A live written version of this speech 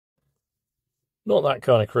Not that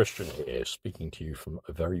kind of Christian here, speaking to you from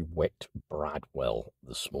a very wet Bradwell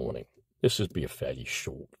this morning. This will be a fairly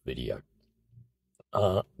short video.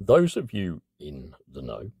 Those of you in the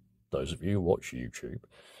know, those of you who watch YouTube,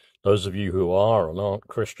 those of you who are and aren't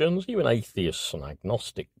Christians, even atheists and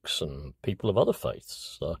agnostics and people of other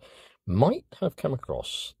faiths, might have come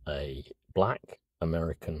across a black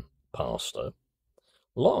American pastor,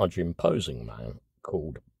 large, imposing man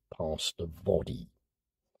called Pastor Voddie.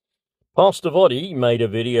 Pastor Voddie made a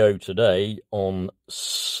video today on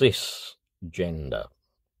cisgender,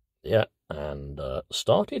 and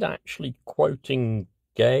started actually quoting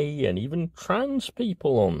gay and even trans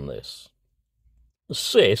people on this.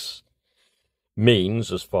 Cis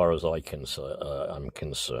means, as far as I'm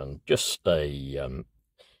concerned, just a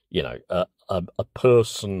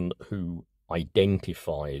person who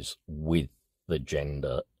identifies with the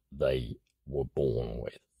gender they were born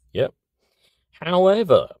with. Yep.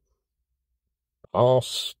 However,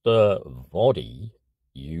 Pastor Voddie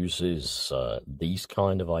uses these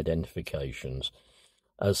kind of identifications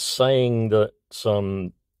as saying that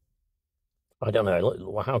I don't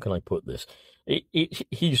know, how can I put this?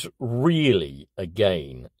 He's really,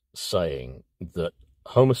 again, saying that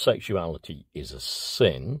homosexuality is a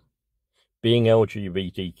sin, being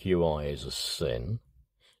LGBTQI is a sin,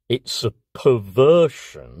 it's a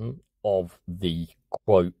perversion of the,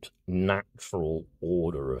 quote, natural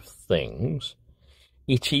order of things,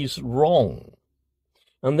 it is wrong.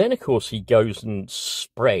 And then, of course, he goes and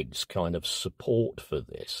spreads kind of support for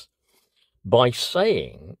this by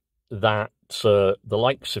saying that the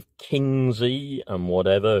likes of Kinsey and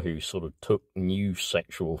whatever, who sort of took new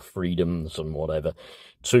sexual freedoms and whatever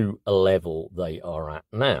to a level they are at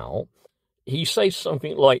now, he says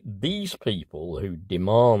something like, these people who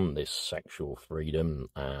demand this sexual freedom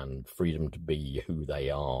and freedom to be who they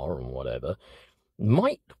are and whatever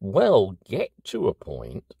might well get to a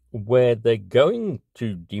point where they're going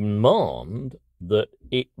to demand that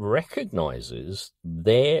it recognizes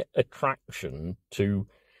their attraction to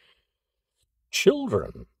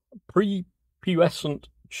children, prepubescent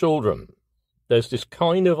children. There's this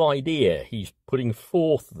kind of idea he's putting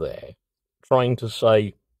forth there, trying to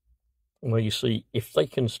say, well, you see, if they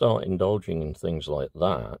can start indulging in things like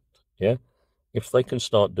that, if they can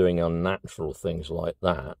start doing unnatural things like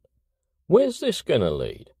that, where's this going to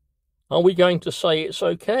lead? Are we going to say it's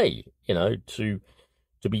okay, to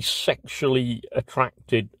be sexually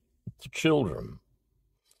attracted to children?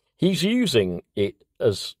 He's using it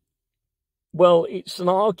as, well, it's an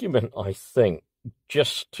argument, I think,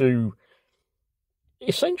 just to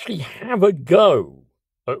essentially have a go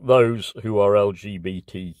at those who are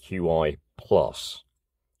LGBTQI+.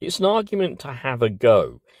 It's an argument to have a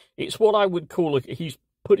go. It's what I would call, he's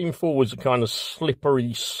putting forward a kind of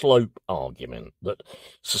slippery slope argument that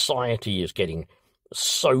society is getting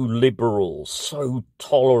so liberal, so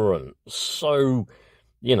tolerant, so,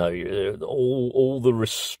 all the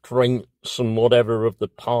restraints and whatever of the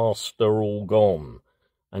past are all gone,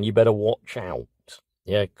 and you better watch out.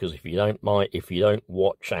 Because if you don't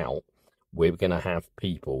watch out, we're going to have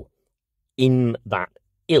people in that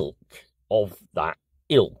ilk of that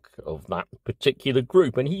particular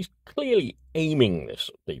group. And he's clearly aiming this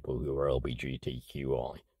at people who are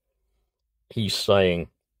LBGTQI. He's saying,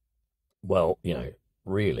 well,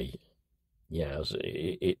 really,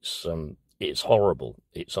 it's horrible,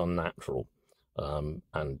 it's unnatural,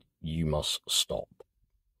 and you must stop.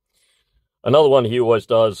 Another one he always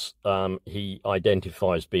does, he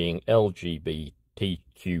identifies being LGBTQI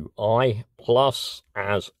plus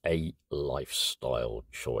as a lifestyle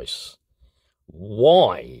choice.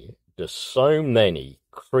 Why do so many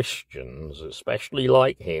Christians, especially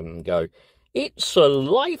like him, go, it's a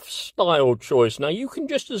lifestyle choice? Now, you can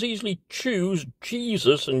just as easily choose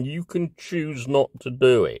Jesus and you can choose not to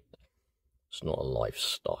do it. It's not a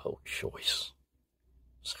lifestyle choice.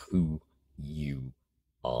 It's who you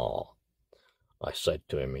are. I said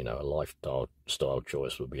to him, a lifestyle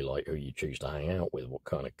choice would be like who you choose to hang out with, what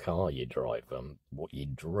kind of car you drive, what you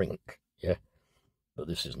drink, But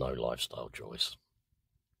this is no lifestyle choice.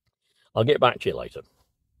 I'll get back to you later.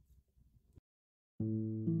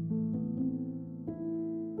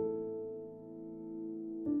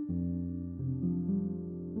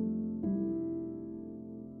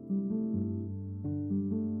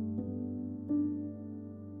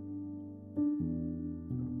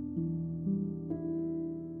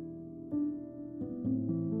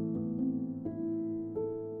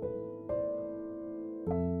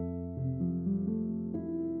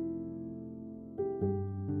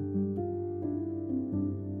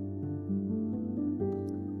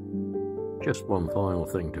 Just one final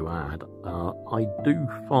thing to add. I do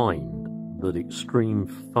find that extreme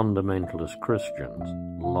fundamentalist Christians,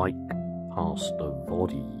 like Pastor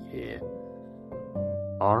Voddie here,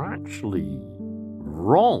 are actually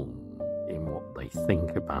wrong in what they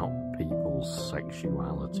think about people's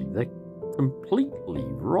sexuality. They're completely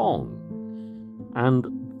wrong. And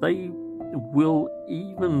they will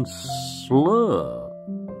even slur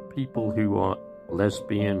people who are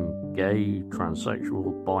lesbian, gay,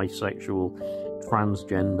 transsexual, bisexual,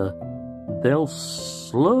 transgender. They'll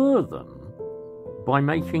slur them by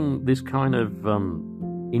making this kind of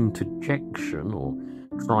interjection or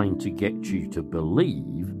trying to get you to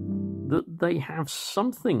believe that they have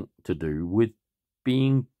something to do with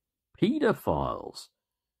being paedophiles.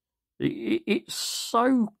 It's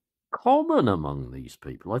so common among these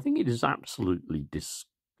people. I think it is absolutely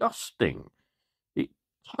disgusting. It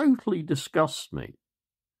totally disgusts me.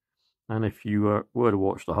 And if you were to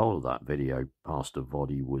watch the whole of that video Pastor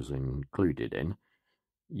Voddie was included in,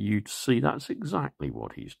 you'd see that's exactly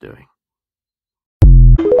what he's doing.